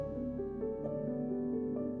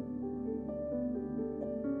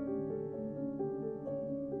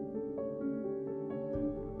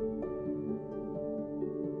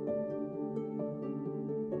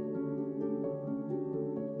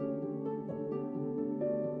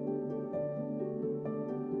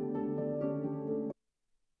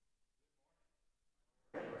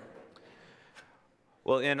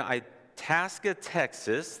Well, in Itasca,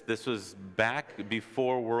 Texas, this was back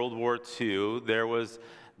before World War II,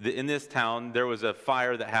 in this town, there was a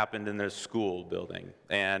fire that happened in their school building,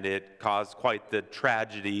 and it caused quite the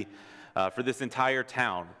tragedy for this entire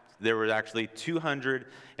town. There were actually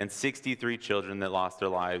 263 children that lost their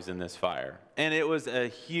lives in this fire. And it was a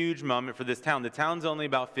huge moment for this town. The town's only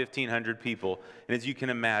about 1,500 people, and as you can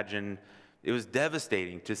imagine, it was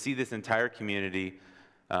devastating to see this entire community.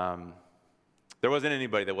 There wasn't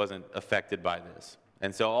anybody that wasn't affected by this.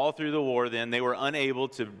 And so all through the war then, they were unable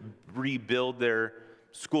to rebuild their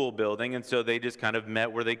school building, and so they just kind of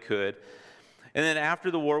met where they could. And then after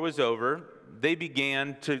the war was over,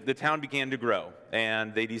 the town began to grow,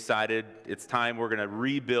 and they decided it's time, we're going to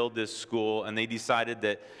rebuild this school, and they decided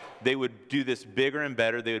that they would do this bigger and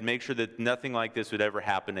better. They would make sure that nothing like this would ever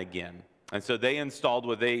happen again. And so they installed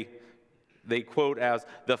what they quote as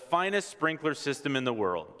the finest sprinkler system in the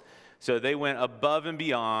world. So they went above and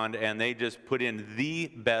beyond, and they just put in the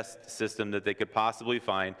best system that they could possibly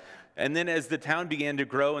find. And then as the town began to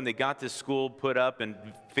grow and they got this school put up and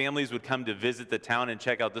families would come to visit the town and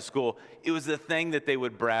check out the school, it was the thing that they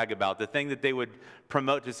would brag about, the thing that they would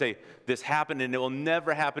promote to say, this happened and it will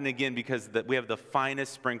never happen again because we have the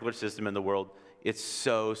finest sprinkler system in the world. It's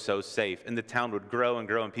so, so safe. And the town would grow and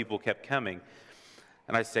grow and people kept coming.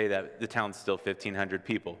 And I say that the town's still 1,500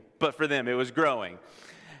 people, but for them it was growing.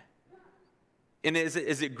 And as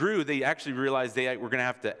it grew, they actually realized they were going to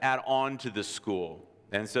have to add on to the school.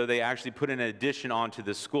 And so they actually put an addition onto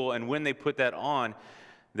the school. And when they put that on,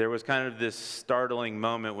 there was kind of this startling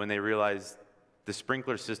moment when they realized the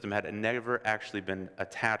sprinkler system had never actually been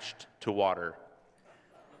attached to water.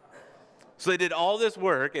 So they did all this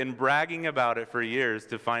work and bragging about it for years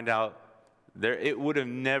to find out it would have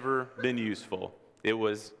never been useful. It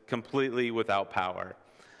was completely without power.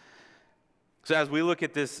 So as we look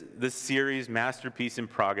at this series, Masterpiece in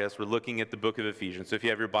Progress, we're looking at the book of Ephesians. So if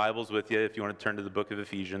you have your Bibles with you, if you want to turn to the book of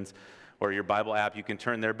Ephesians or your Bible app, you can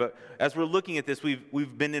turn there. But as we're looking at this,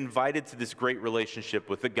 we've been invited to this great relationship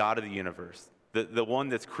with the God of the universe, the one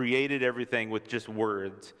that's created everything with just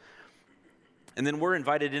words. And then we're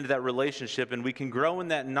invited into that relationship, and we can grow in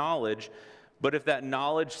that knowledge. But if that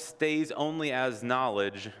knowledge stays only as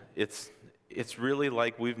knowledge, it's really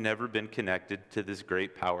like we've never been connected to this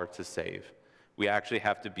great power to save. We actually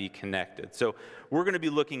have to be connected. So we're going to be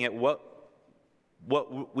looking at what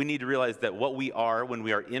we need to realize that what we are when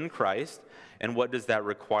we are in Christ, and what does that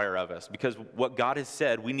require of us? Because what God has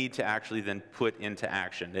said, we need to actually then put into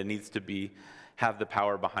action. It needs to have the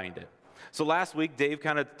power behind it. So last week, Dave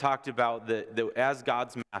kind of talked about that as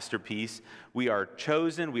God's masterpiece, we are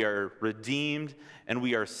chosen, we are redeemed, and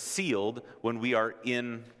we are sealed when we are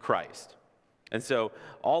in Christ. And so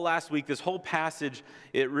all last week, this whole passage,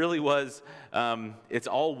 it really was, it's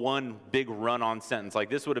all one big run-on sentence. Like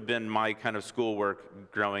this would have been my kind of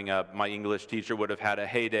schoolwork growing up. My English teacher would have had a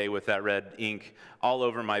heyday with that red ink all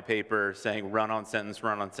over my paper saying run-on sentence,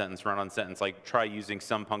 run-on sentence, run-on sentence, like try using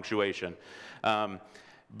some punctuation.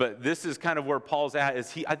 But this is kind of where Paul's at.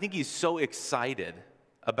 I think he's so excited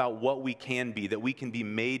about what we can be, that we can be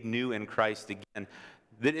made new in Christ again,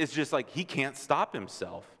 that it's just like he can't stop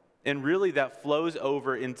himself. And really that flows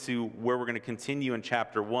over into where we're going to continue in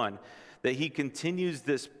chapter 1, that he continues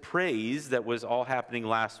this praise that was all happening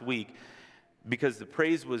last week, because the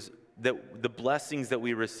praise was that the blessings that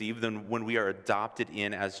we receive when we are adopted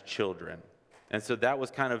in as children. And so that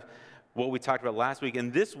was kind of what we talked about last week.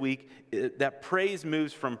 And this week, that praise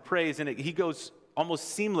moves from praise, and he goes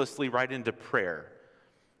almost seamlessly right into prayer.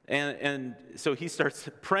 And so he starts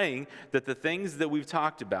praying that the things that we've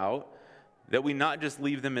talked about, that we not just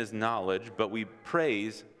leave them as knowledge, but we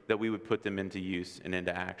praise that we would put them into use and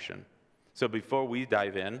into action. So before we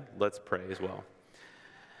dive in, let's pray as well.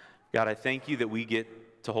 God, I thank you that we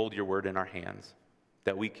get to hold your word in our hands,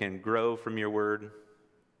 that we can grow from your word,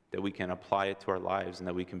 that we can apply it to our lives, and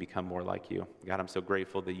that we can become more like you. God, I'm so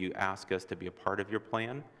grateful that you ask us to be a part of your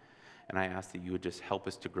plan, and I ask that you would just help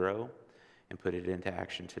us to grow and put it into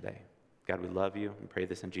action today. God, we love you and pray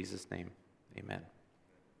this in Jesus' name. Amen.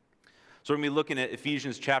 So we're going to be looking at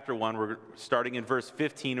Ephesians chapter 1. We're starting in verse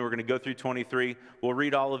 15, and we're going to go through 23. We'll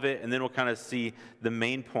read all of it, and then we'll kind of see the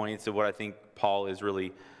main points of what I think Paul is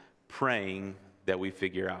really praying that we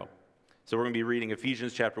figure out. So we're going to be reading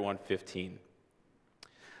Ephesians chapter 1, 15. It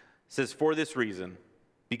says, "For this reason,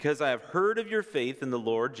 because I have heard of your faith in the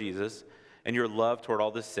Lord Jesus and your love toward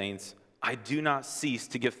all the saints, I do not cease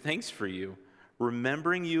to give thanks for you,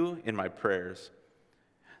 remembering you in my prayers,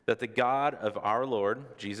 that the God of our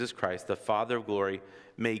Lord Jesus Christ, the Father of glory,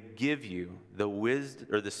 may give you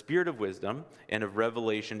the spirit of wisdom and of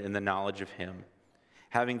revelation in the knowledge of him,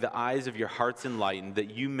 having the eyes of your hearts enlightened,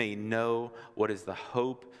 that you may know what is the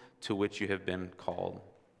hope to which you have been called.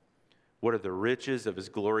 What are the riches of his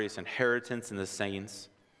glorious inheritance in the saints,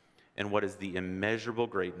 and what is the immeasurable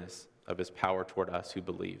greatness of his power toward us who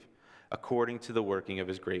believe, according to the working of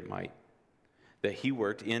his great might, that he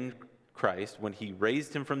worked in Christ when he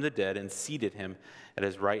raised him from the dead and seated him at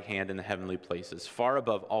his right hand in the heavenly places, far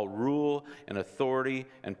above all rule and authority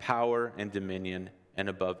and power and dominion, and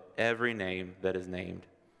above every name that is named,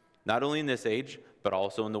 not only in this age, but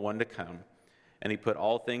also in the one to come. And he put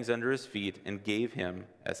all things under his feet and gave him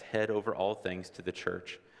as head over all things to the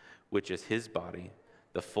church, which is his body,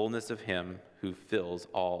 the fullness of him who fills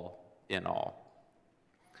all in all.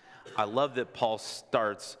 I love that Paul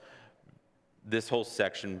starts this whole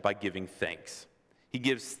section by giving thanks. He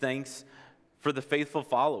gives thanks for the faithful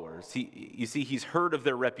followers. You see, he's heard of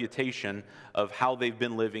their reputation of how they've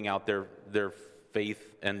been living out their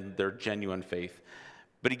faith and their genuine faith.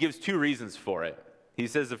 But he gives two reasons for it. He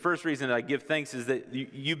says the first reason I give thanks is that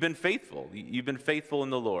you've been faithful. You've been faithful in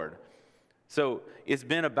the Lord. So it's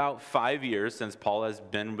been about 5 years since Paul has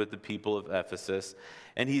been with the people of Ephesus,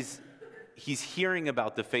 and he's hearing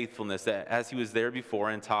about the faithfulness that as he was there before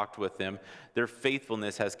and talked with them, their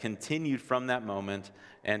faithfulness has continued from that moment,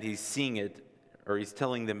 and he's seeing it, or he's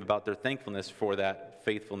telling them about their thankfulness for that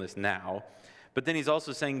faithfulness now. But then he's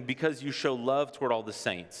also saying, because you show love toward all the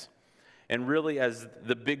saints. And really, as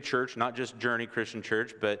the big church, not just Journey Christian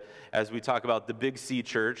Church, but as we talk about the Big C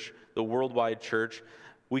Church, the worldwide church,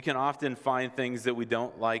 we can often find things that we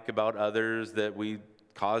don't like about others, that we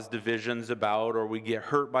cause divisions about, or we get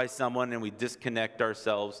hurt by someone and we disconnect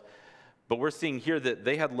ourselves. But we're seeing here that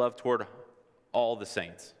they had love toward all the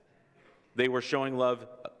saints. They were showing love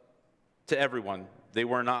to everyone. They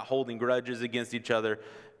were not holding grudges against each other.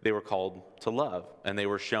 They were called to love, and they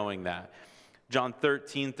were showing that. John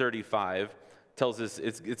 13:35 tells us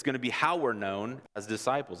it's going to be how we're known as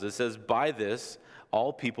disciples. It says, by this,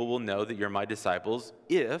 all people will know that you're my disciples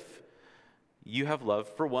if you have love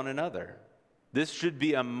for one another. This should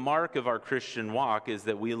be a mark of our Christian walk, is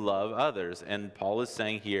that we love others. And Paul is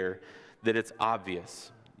saying here that it's obvious.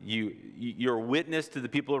 You're a witness to the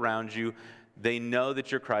people around you. They know that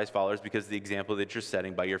you're Christ followers because of the example that you're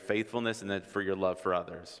setting by your faithfulness and then for your love for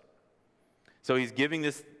others. So he's giving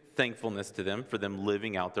this thankfulness to them for them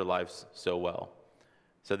living out their lives so well.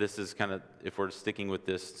 So this is kind of, if we're sticking with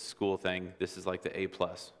this school thing, this is like the A+.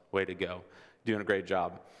 Way to go. Doing a great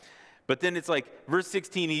job. But then it's like, verse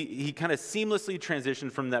 16, he kind of seamlessly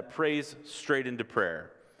transitioned from that praise straight into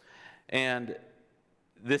prayer. And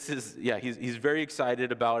this is, he's very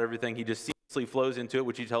excited about everything. He just seamlessly flows into it,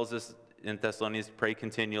 which he tells us in Thessalonians, pray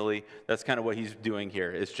continually. That's kind of what he's doing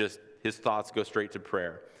here. It's just his thoughts go straight to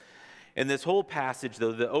prayer. And this whole passage,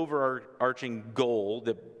 though, the overarching goal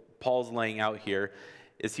that Paul's laying out here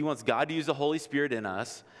is he wants God to use the Holy Spirit in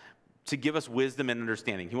us to give us wisdom and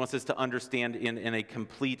understanding. He wants us to understand in a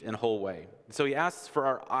complete and whole way. So he asks for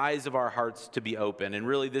our eyes of our hearts to be open. And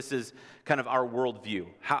really, this is kind of our worldview,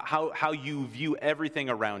 how you view everything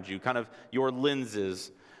around you, kind of your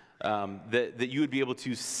lenses, that you would be able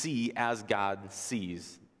to see as God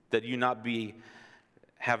sees, that you not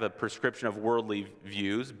have a prescription of worldly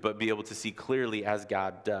views, but be able to see clearly as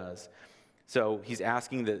God does. So he's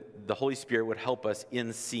asking that the Holy Spirit would help us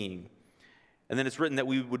in seeing. And then it's written that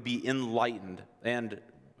we would be enlightened. And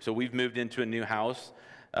so we've moved into a new house,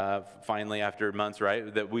 finally after months,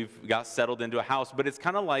 right? That we've got settled into a house. But it's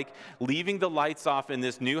kind of like leaving the lights off in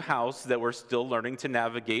this new house that we're still learning to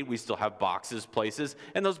navigate. We still have boxes, places,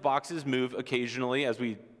 and those boxes move occasionally as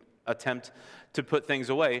we attempt to put things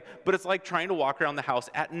away. But it's like trying to walk around the house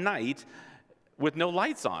at night with no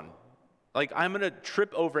lights on. Like, I'm going to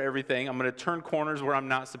trip over everything. I'm going to turn corners where I'm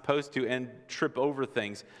not supposed to and trip over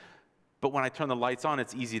things. But when I turn the lights on,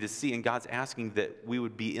 it's easy to see. And God's asking that we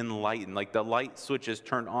would be enlightened, like the light switches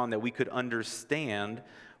turned on, that we could understand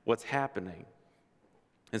what's happening.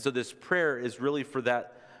 And so this prayer is really for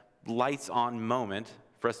that lights on moment,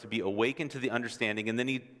 for us to be awakened to the understanding. And then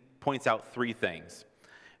he points out three things.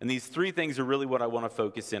 And these three things are really what I want to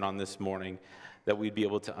focus in on this morning, that we'd be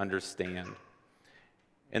able to understand.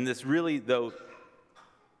 And this really, though,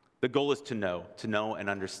 the goal is to know and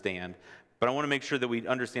understand. But I want to make sure that we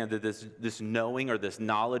understand that this knowing or this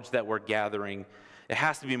knowledge that we're gathering, it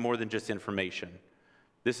has to be more than just information.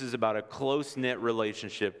 This is about a close-knit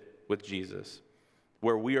relationship with Jesus,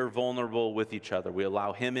 where we are vulnerable with each other. We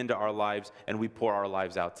allow him into our lives, and we pour our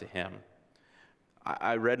lives out to him.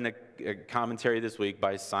 I read in a commentary this week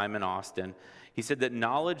by Simon Austin. He said that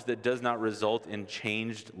knowledge that does not result in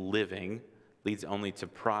changed living leads only to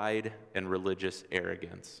pride and religious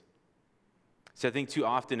arrogance. So I think too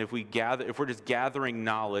often if we're just gathering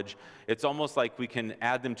knowledge, it's almost like we can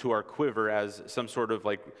add them to our quiver as some sort of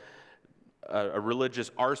like a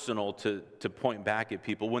religious arsenal to point back at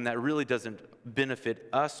people, when that really doesn't benefit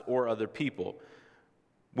us or other people.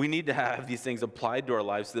 We need to have these things applied to our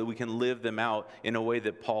lives so that we can live them out in a way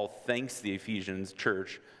that Paul thanks the Ephesians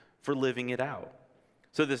church for living it out.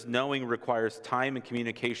 So this knowing requires time and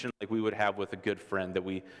communication like we would have with a good friend, that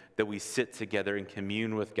we sit together and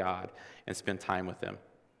commune with God and spend time with him.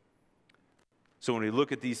 So when we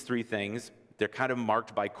look at these three things, they're kind of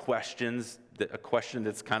marked by questions, a question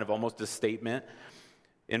that's kind of almost a statement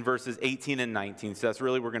in verses 18 and 19. So that's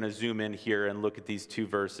really, we're going to zoom in here and look at these two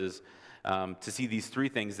verses to see these three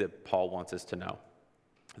things that Paul wants us to know.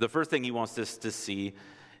 The first thing he wants us to see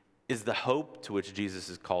is the hope to which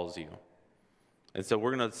Jesus calls you. And so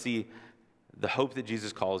we're going to see the hope that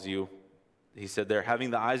Jesus calls you. He said there,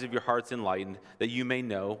 having the eyes of your hearts enlightened, that you may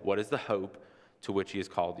know what is the hope to which he has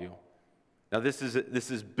called you. Now this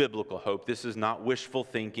is biblical hope. This is not wishful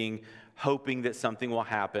thinking, hoping that something will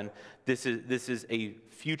happen. This is a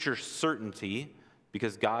future certainty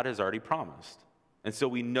because God has already promised. And so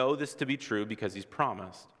we know this to be true because he's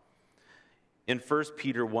promised. In 1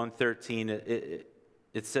 Peter 1:13,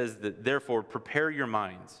 it says that, therefore, prepare your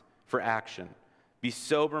minds for action. Be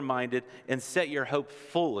sober-minded and set your hope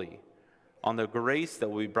fully on the grace that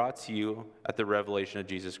will be brought to you at the revelation of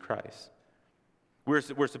Jesus Christ.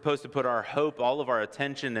 We're supposed to put our hope, all of our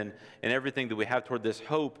attention and everything that we have toward this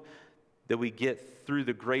hope that we get through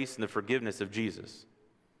the grace and the forgiveness of Jesus.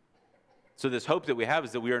 So this hope that we have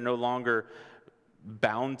is that we are no longer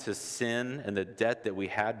bound to sin and the debt that we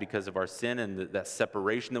had because of our sin and that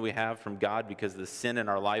separation that we have from God because of the sin in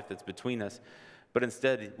our life that's between us. But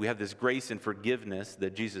instead, we have this grace and forgiveness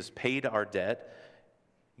that Jesus paid our debt,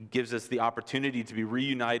 gives us the opportunity to be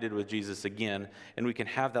reunited with Jesus again, and we can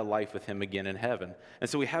have that life with him again in heaven. And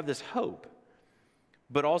so we have this hope.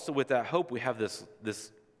 But also with that hope, we have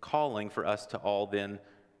this calling for us to all then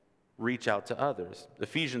reach out to others.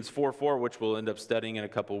 Ephesians 4:4, which we'll end up studying in a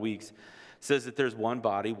couple weeks, says that there's one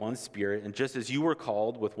body, one spirit, and just as you were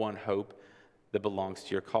called with one hope that belongs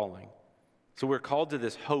to your calling. So we're called to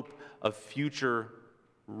this hope of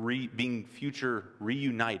being future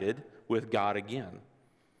reunited with God again.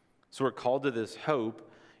 So we're called to this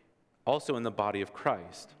hope also in the body of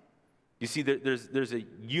Christ. You see, there's a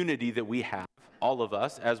unity that we have, all of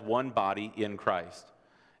us, as one body in Christ.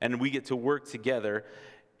 And we get to work together.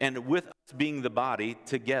 And with us being the body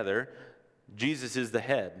together, Jesus is the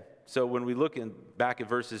head. So when we look back at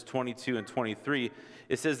verses 22 and 23,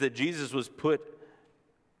 it says that Jesus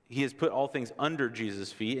he has put all things under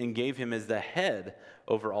Jesus' feet and gave him as the head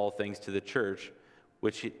over all things to the church,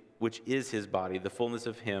 which is his body, the fullness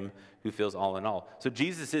of him who fills all in all. So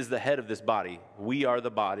Jesus is the head of this body. We are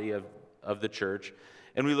the body of the church.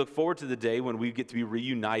 And we look forward to the day when we get to be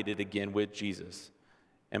reunited again with Jesus.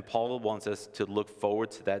 And Paul wants us to look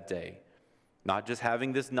forward to that day. Not just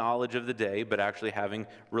having this knowledge of the day, but actually having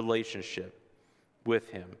relationship with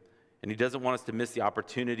him. And he doesn't want us to miss the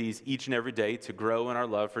opportunities each and every day to grow in our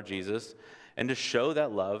love for Jesus and to show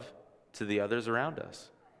that love to the others around us.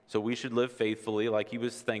 So we should live faithfully, like he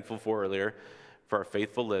was thankful for earlier, for our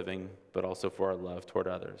faithful living, but also for our love toward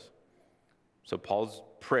others. So Paul's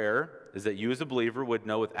prayer is that you as a believer would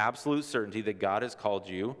know with absolute certainty that God has called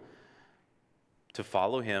you to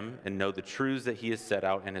follow him and know the truths that he has set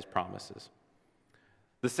out in his promises.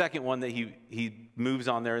 The second one that he moves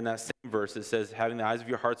on there in that same verse, it says, having the eyes of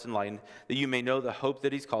your hearts enlightened, that you may know the hope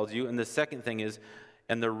that he's called you. And the second thing is,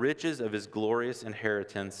 and the riches of his glorious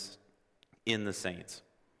inheritance in the saints.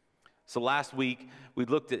 So last week, we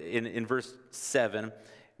looked at in verse 7,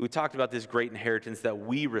 we talked about this great inheritance that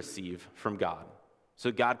we receive from God.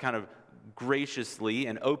 So God kind of graciously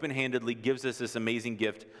and open-handedly gives us this amazing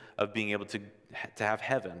gift of being able to have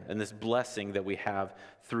heaven and this blessing that we have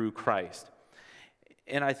through Christ.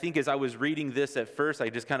 And I think as I was reading this at first, I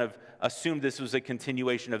just kind of assumed this was a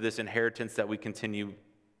continuation of this inheritance that we continue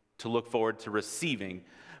to look forward to receiving.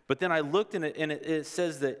 But then I looked and it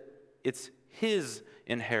says that it's his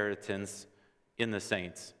inheritance in the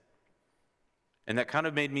saints. And that kind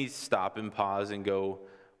of made me stop and pause and go,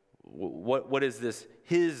 what is this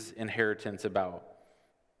his inheritance about?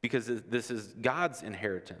 Because this is God's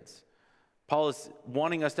inheritance. Paul is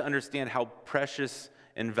wanting us to understand how precious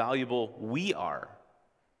and valuable we are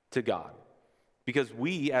to God. Because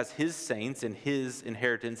we, as his saints and his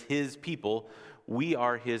inheritance, his people, we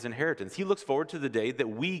are his inheritance. He looks forward to the day that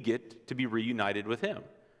we get to be reunited with him.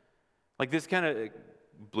 Like, this kind of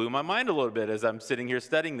blew my mind a little bit as I'm sitting here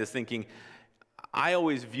studying this, thinking, I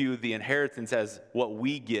always view the inheritance as what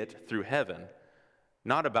we get through heaven.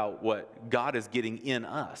 not about what God is getting in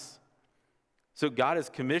us. So God has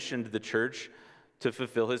commissioned the church to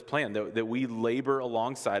fulfill his plan, that we labor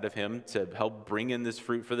alongside of him to help bring in this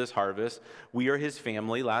fruit for this harvest. We are his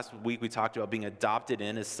family. Last week we talked about being adopted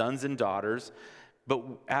in as sons and daughters, but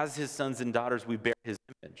as his sons and daughters, we bear his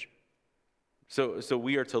image. So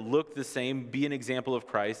we are to look the same, be an example of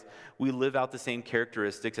Christ. We live out the same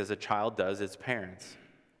characteristics as a child does its parents.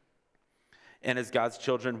 And as God's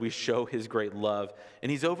children, we show his great love,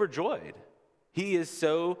 and he's overjoyed. He is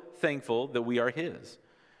so thankful that we are his.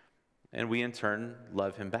 And we, in turn,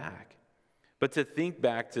 love him back. But to think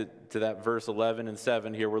back to that verse 11 and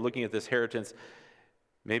 7 here, we're looking at this inheritance.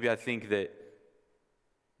 Maybe I think that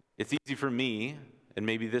it's easy for me, and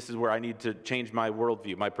maybe this is where I need to change my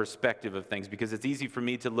worldview, my perspective of things, because it's easy for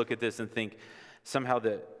me to look at this and think somehow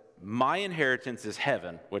that my inheritance is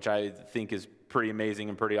heaven, which I think is pretty amazing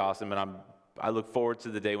and pretty awesome, and I look forward to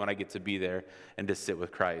the day when I get to be there and to sit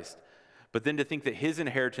with Christ. But then to think that his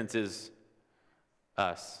inheritance is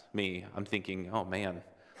us, me, I'm thinking, oh man,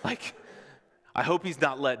 like, I hope he's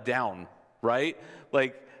not let down, right?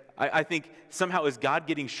 Like, I think somehow is God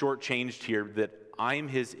getting shortchanged here that I'm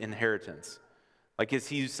his inheritance? Like, is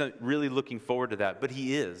he really looking forward to that? But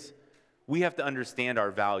he is. We have to understand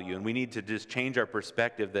our value, and we need to just change our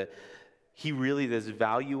perspective that he really does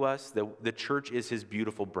value us, that the church is his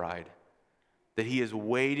beautiful bride, that he is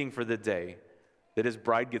waiting for the day that his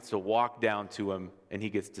bride gets to walk down to him and he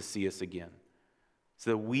gets to see us again,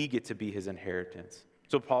 so that we get to be his inheritance.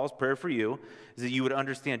 So Paul's prayer for you is that you would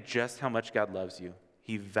understand just how much God loves you.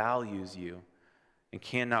 He values you and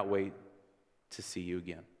cannot wait to see you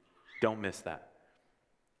again. Don't miss that.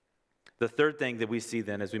 The third thing that we see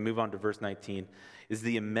then as we move on to verse 19 is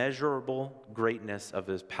the immeasurable greatness of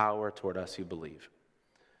his power toward us who believe.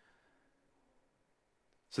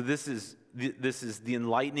 So this is the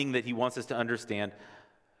enlightening that he wants us to understand.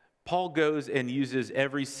 Paul goes and uses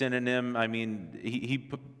every synonym. I mean, he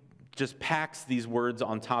just packs these words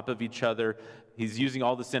on top of each other. He's using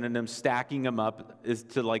all the synonyms, stacking them up, is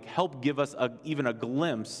to like help give us even a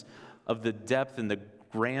glimpse of the depth and the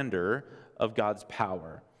grandeur of God's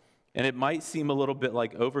power. And it might seem a little bit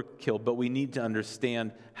like overkill, but we need to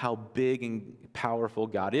understand how big and powerful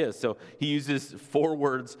God is. So he uses 4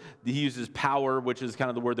 words. He uses power, which is kind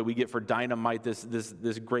of the word that we get for dynamite,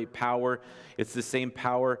 this great power. It's the same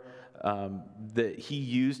power that he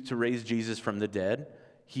used to raise Jesus from the dead.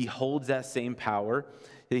 He holds that same power.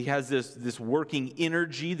 He has this working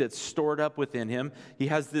energy that's stored up within him. He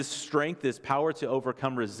has this strength, this power to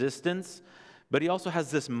overcome resistance. But he also has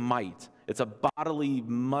this might. It's a bodily,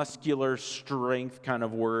 muscular strength kind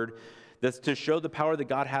of word that's to show the power that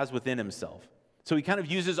God has within himself. So he kind of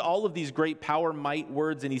uses all of these great power, might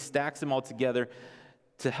words, and he stacks them all together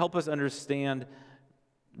to help us understand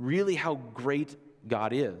really how great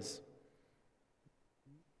God is.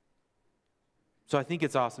 So I think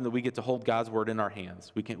it's awesome that we get to hold God's word in our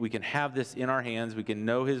hands. We can have this in our hands. We can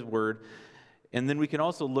know his word. And then we can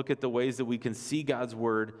also look at the ways that we can see God's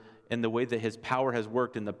word and the way that his power has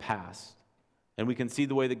worked in the past. And we can see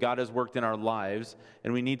the way that God has worked in our lives,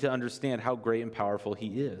 and we need to understand how great and powerful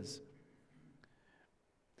he is.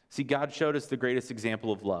 See, God showed us the greatest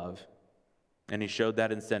example of love, and he showed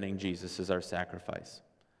that in sending Jesus as our sacrifice.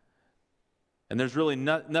 And there's really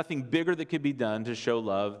nothing bigger that could be done to show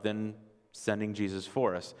love than sending Jesus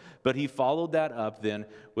for us. But he followed that up then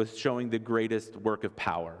with showing the greatest work of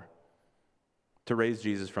power, to raise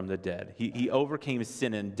Jesus from the dead. He overcame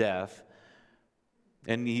sin and death,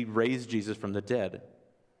 and he raised Jesus from the dead.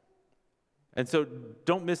 And so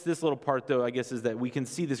don't miss this little part, though, I guess, is that we can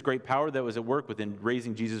see this great power that was at work within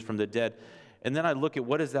raising Jesus from the dead. And then I look at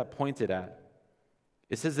what is that pointed at?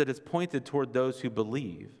 It says that it's pointed toward those who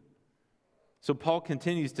believe. So Paul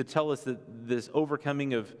continues to tell us that this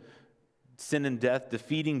overcoming of sin and death,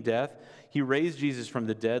 defeating death, he raised Jesus from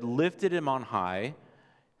the dead, lifted him on high,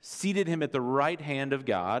 seated him at the right hand of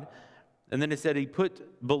God, and then it said he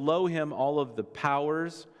put below him all of the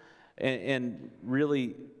powers and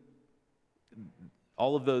really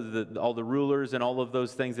all of all the rulers and all of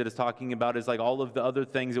those things that it's talking about is like all of the other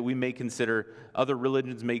things that we may consider, other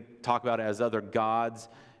religions may talk about as other gods.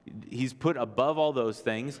 He's put above all those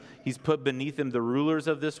things. He's put beneath him the rulers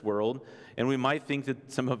of this world, and we might think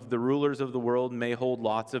that some of the rulers of the world may hold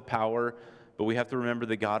lots of power, but we have to remember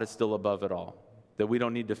that God is still above it all, that we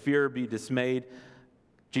don't need to fear or be dismayed.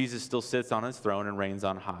 Jesus still sits on his throne and reigns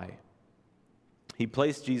on high. He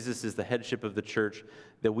placed Jesus as the headship of the church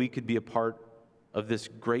that we could be a part of this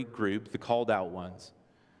great group, the called out ones.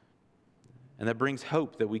 And that brings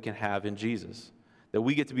hope that we can have in Jesus, that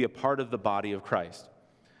we get to be a part of the body of Christ.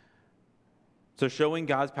 So showing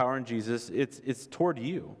God's power in Jesus, it's toward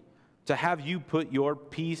you, to have you put your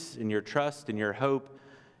peace and your trust and your hope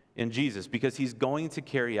in Jesus, because he's going to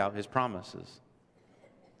carry out his promises.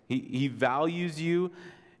 He values you,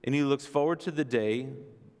 and he looks forward to the day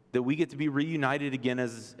that we get to be reunited again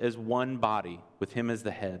as one body with him as the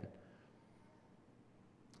head.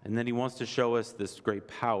 And then he wants to show us this great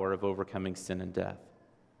power of overcoming sin and death.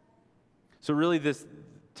 So really this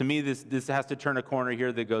has to turn a corner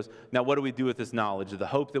here that goes, now what do we do with this knowledge? The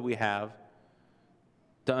hope that we have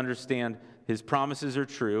to understand his promises are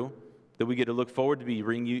true, that we get to look forward to be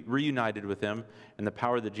reunited with him, and the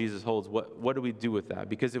power that Jesus holds. What do we do with that?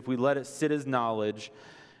 Because if we let it sit as knowledge,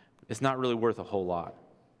 it's not really worth a whole lot.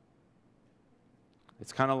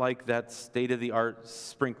 It's kind of like that state-of-the-art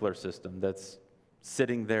sprinkler system that's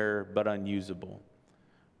sitting there but unusable.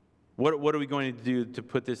 What are we going to do to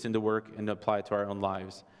put this into work and apply it to our own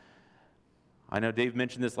lives? I know Dave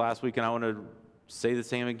mentioned this last week, and I want to say the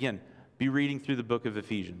same again. Be reading through the book of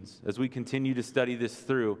Ephesians. As we continue to study this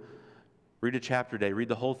through, read a chapter a day. Read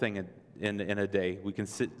the whole thing in a day. We can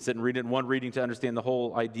sit and read it in one reading to understand the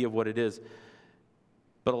whole idea of what it is.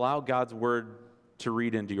 But allow God's word to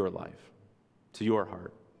read into your life, to your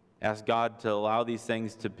heart. Ask God to allow these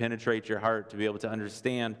things to penetrate your heart, to be able to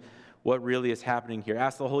understand what really is happening here.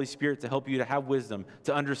 Ask the Holy Spirit to help you to have wisdom,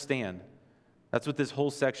 to understand. That's what this whole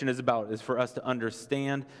section is about, is for us to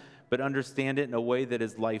understand, but understand it in a way that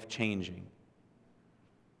is life-changing.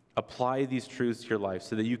 Apply these truths to your life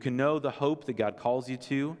so that you can know the hope that God calls you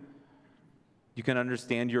to. You can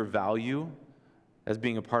understand your value as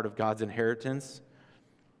being a part of God's inheritance,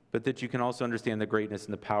 but that you can also understand the greatness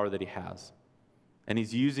and the power that he has. And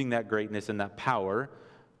he's using that greatness and that power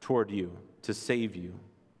toward you to save you,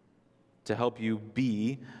 to help you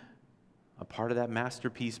be a part of that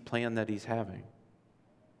masterpiece plan that he's having.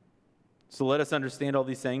 So let us understand all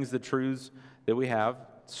these things, the truths that we have,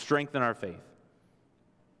 strengthen our faith.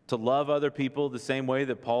 To love other people the same way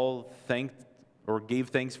that Paul thanked or gave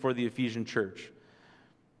thanks for the Ephesian church.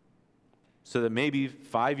 So that maybe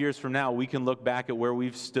 5 years from now, we can look back at where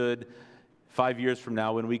we've stood 5 years from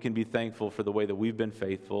now, and we can be thankful for the way that we've been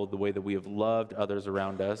faithful, the way that we have loved others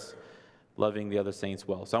around us, loving the other saints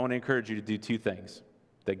well. So I want to encourage you to do two things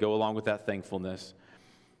that go along with that thankfulness.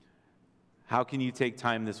 How can you take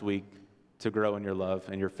time this week to grow in your love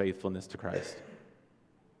and your faithfulness to Christ?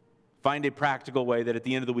 Find a practical way that at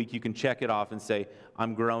the end of the week you can check it off and say,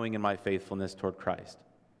 I'm growing in my faithfulness toward Christ.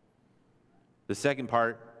 The second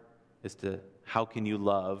part is how can you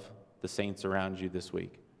love the saints around you this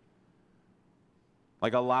week?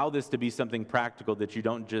 Like, allow this to be something practical, that you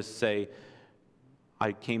don't just say,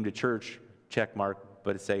 I came to church, check mark,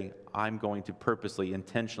 but say, I'm going to purposely,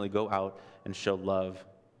 intentionally go out and show love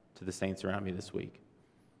to the saints around me this week.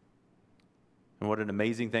 And what an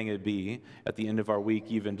amazing thing it would be at the end of our week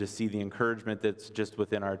even to see the encouragement that's just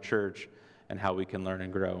within our church and how we can learn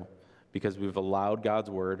and grow, because we've allowed God's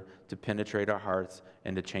word to penetrate our hearts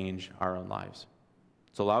and to change our own lives.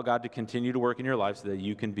 So allow God to continue to work in your life so that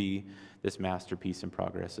you can be this masterpiece in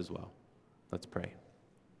progress as well. Let's pray.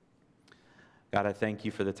 God, I thank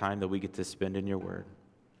you for the time that we get to spend in your word.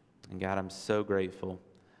 And God, I'm so grateful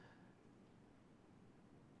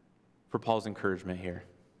for Paul's encouragement here,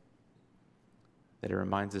 that it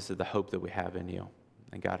reminds us of the hope that we have in you.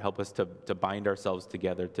 And God, help us to bind ourselves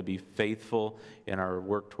together, to be faithful in our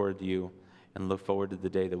work toward you, and look forward to the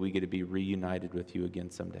day that we get to be reunited with you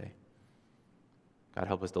again someday. God,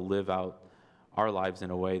 help us to live out our lives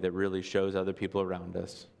in a way that really shows other people around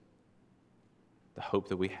us the hope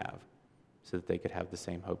that we have, so that they could have the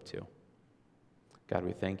same hope too. God,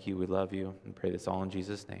 we thank you, we love you, and pray this all in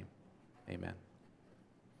Jesus' name. Amen.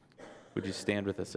 Would you stand with us?